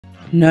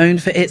Known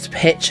for its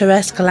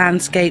picturesque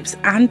landscapes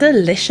and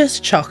delicious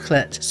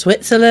chocolate,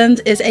 Switzerland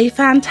is a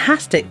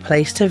fantastic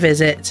place to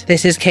visit.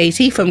 This is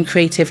Katie from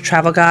Creative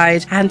Travel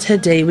Guide, and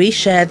today we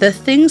share the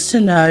things to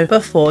know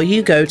before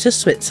you go to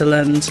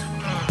Switzerland.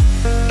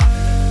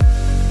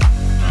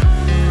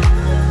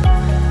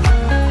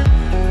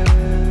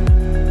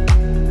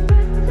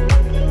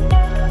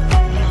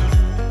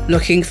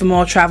 Looking for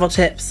more travel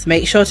tips?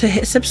 Make sure to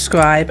hit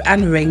subscribe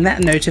and ring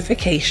that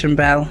notification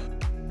bell.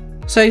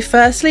 So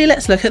firstly,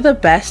 let's look at the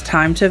best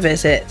time to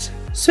visit.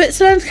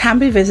 Switzerland can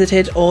be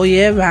visited all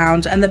year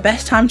round, and the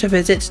best time to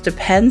visit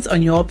depends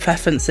on your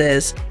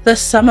preferences. The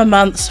summer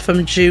months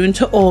from June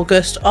to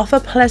August offer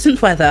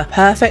pleasant weather,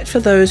 perfect for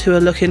those who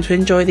are looking to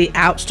enjoy the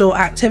outdoor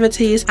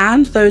activities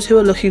and those who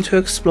are looking to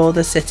explore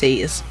the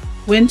cities.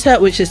 Winter,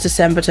 which is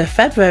December to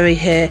February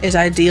here, is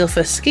ideal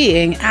for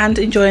skiing and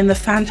enjoying the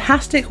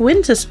fantastic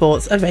winter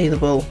sports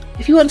available.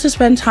 If you want to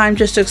spend time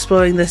just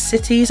exploring the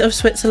cities of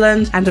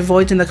Switzerland and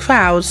avoiding the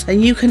crowds,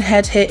 then you can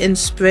head here in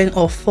spring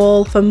or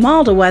fall for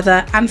milder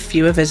weather and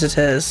fewer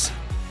visitors.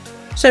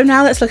 So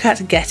now let's look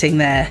at getting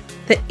there.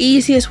 The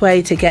easiest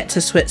way to get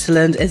to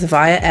Switzerland is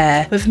via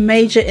air, with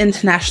major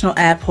international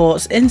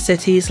airports in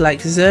cities like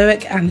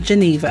Zurich and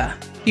Geneva.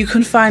 You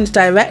can find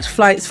direct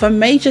flights from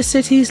major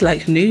cities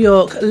like New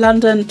York,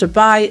 London,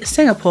 Dubai,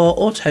 Singapore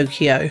or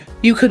Tokyo.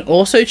 You can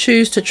also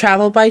choose to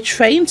travel by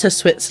train to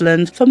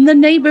Switzerland from the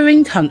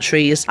neighbouring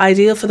countries,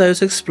 ideal for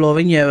those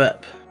exploring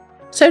Europe.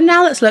 So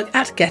now let's look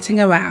at getting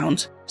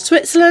around.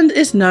 Switzerland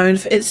is known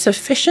for its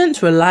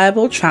sufficient,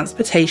 reliable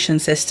transportation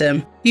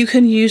system. You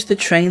can use the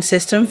train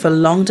system for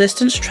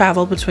long-distance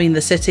travel between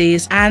the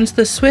cities, and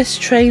the Swiss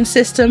train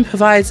system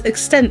provides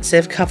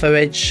extensive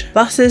coverage.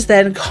 Buses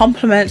then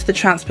complement the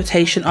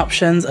transportation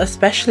options,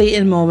 especially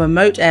in more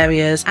remote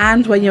areas,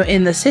 and when you're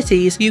in the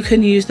cities, you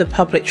can use the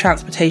public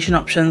transportation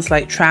options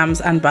like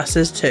trams and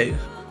buses too.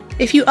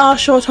 If you are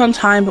short on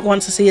time but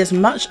want to see as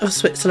much of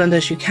Switzerland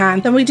as you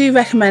can, then we do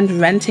recommend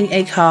renting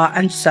a car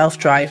and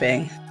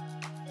self-driving.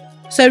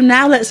 So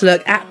now let's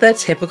look at the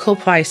typical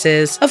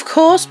prices. Of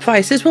course,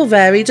 prices will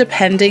vary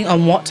depending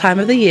on what time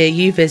of the year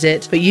you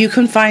visit, but you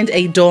can find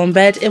a dorm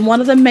bed in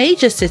one of the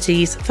major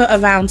cities for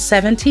around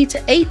 70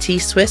 to 80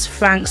 Swiss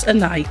francs a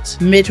night.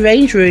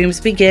 Mid-range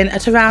rooms begin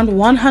at around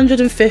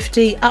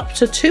 150 up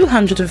to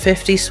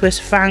 250 Swiss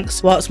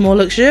francs, whilst more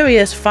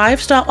luxurious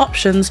 5-star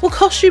options will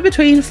cost you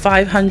between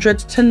 500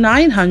 to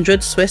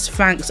 900 Swiss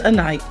francs a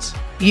night.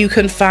 You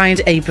can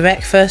find a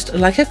breakfast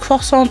like a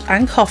croissant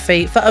and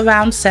coffee for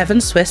around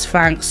 7 Swiss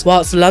francs,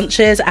 whilst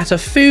lunches at a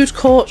food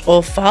court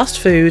or fast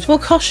food will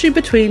cost you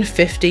between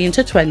 15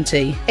 to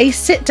 20. A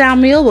sit-down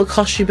meal will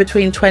cost you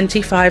between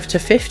 25 to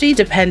 50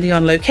 depending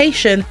on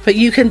location, but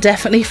you can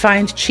definitely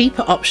find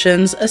cheaper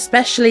options,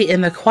 especially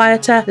in the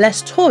quieter,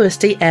 less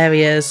touristy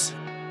areas.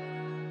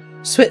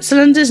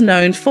 Switzerland is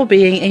known for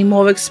being a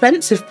more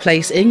expensive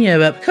place in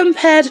Europe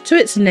compared to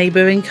its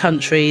neighbouring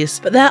countries,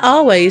 but there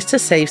are ways to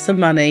save some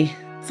money.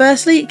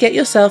 Firstly, get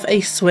yourself a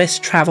Swiss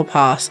travel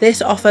pass.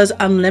 This offers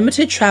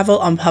unlimited travel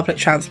on public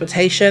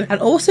transportation and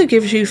also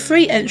gives you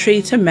free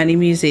entry to many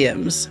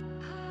museums.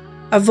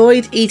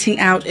 Avoid eating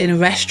out in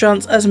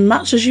restaurants as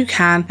much as you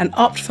can and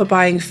opt for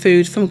buying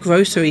food from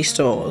grocery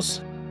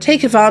stores.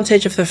 Take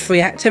advantage of the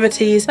free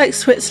activities like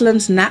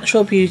Switzerland's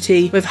natural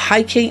beauty with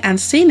hiking and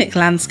scenic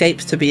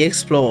landscapes to be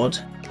explored.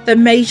 The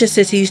major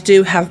cities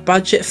do have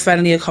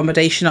budget-friendly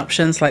accommodation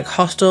options like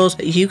hostels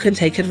that you can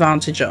take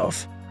advantage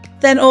of.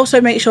 Then also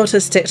make sure to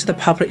stick to the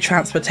public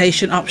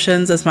transportation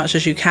options as much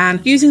as you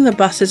can, using the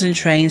buses and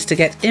trains to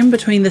get in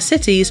between the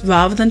cities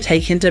rather than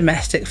taking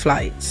domestic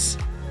flights.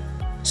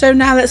 So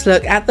now let's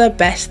look at the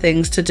best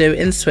things to do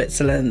in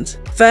Switzerland.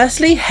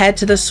 Firstly, head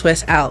to the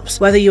Swiss Alps.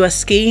 Whether you are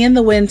skiing in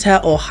the winter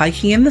or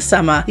hiking in the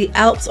summer, the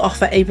Alps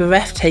offer a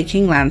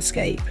breathtaking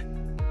landscape.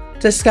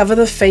 Discover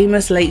the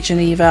famous Lake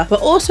Geneva,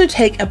 but also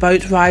take a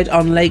boat ride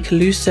on Lake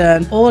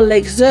Lucerne or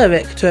Lake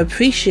Zurich to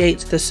appreciate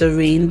the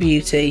serene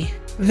beauty.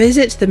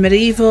 Visit the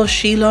medieval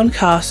Schilon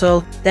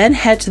Castle, then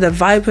head to the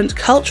vibrant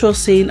cultural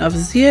scene of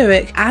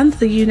Zurich and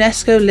the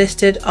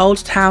UNESCO-listed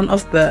Old Town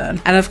of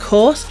Bern. And of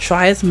course,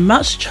 try as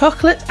much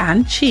chocolate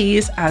and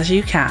cheese as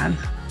you can.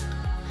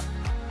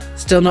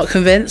 Still not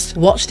convinced?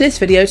 Watch this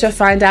video to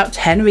find out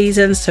 10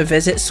 reasons to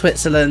visit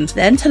Switzerland.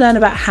 Then to learn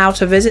about how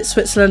to visit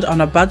Switzerland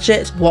on a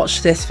budget,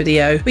 watch this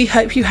video. We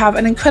hope you have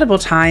an incredible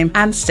time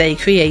and stay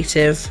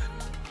creative.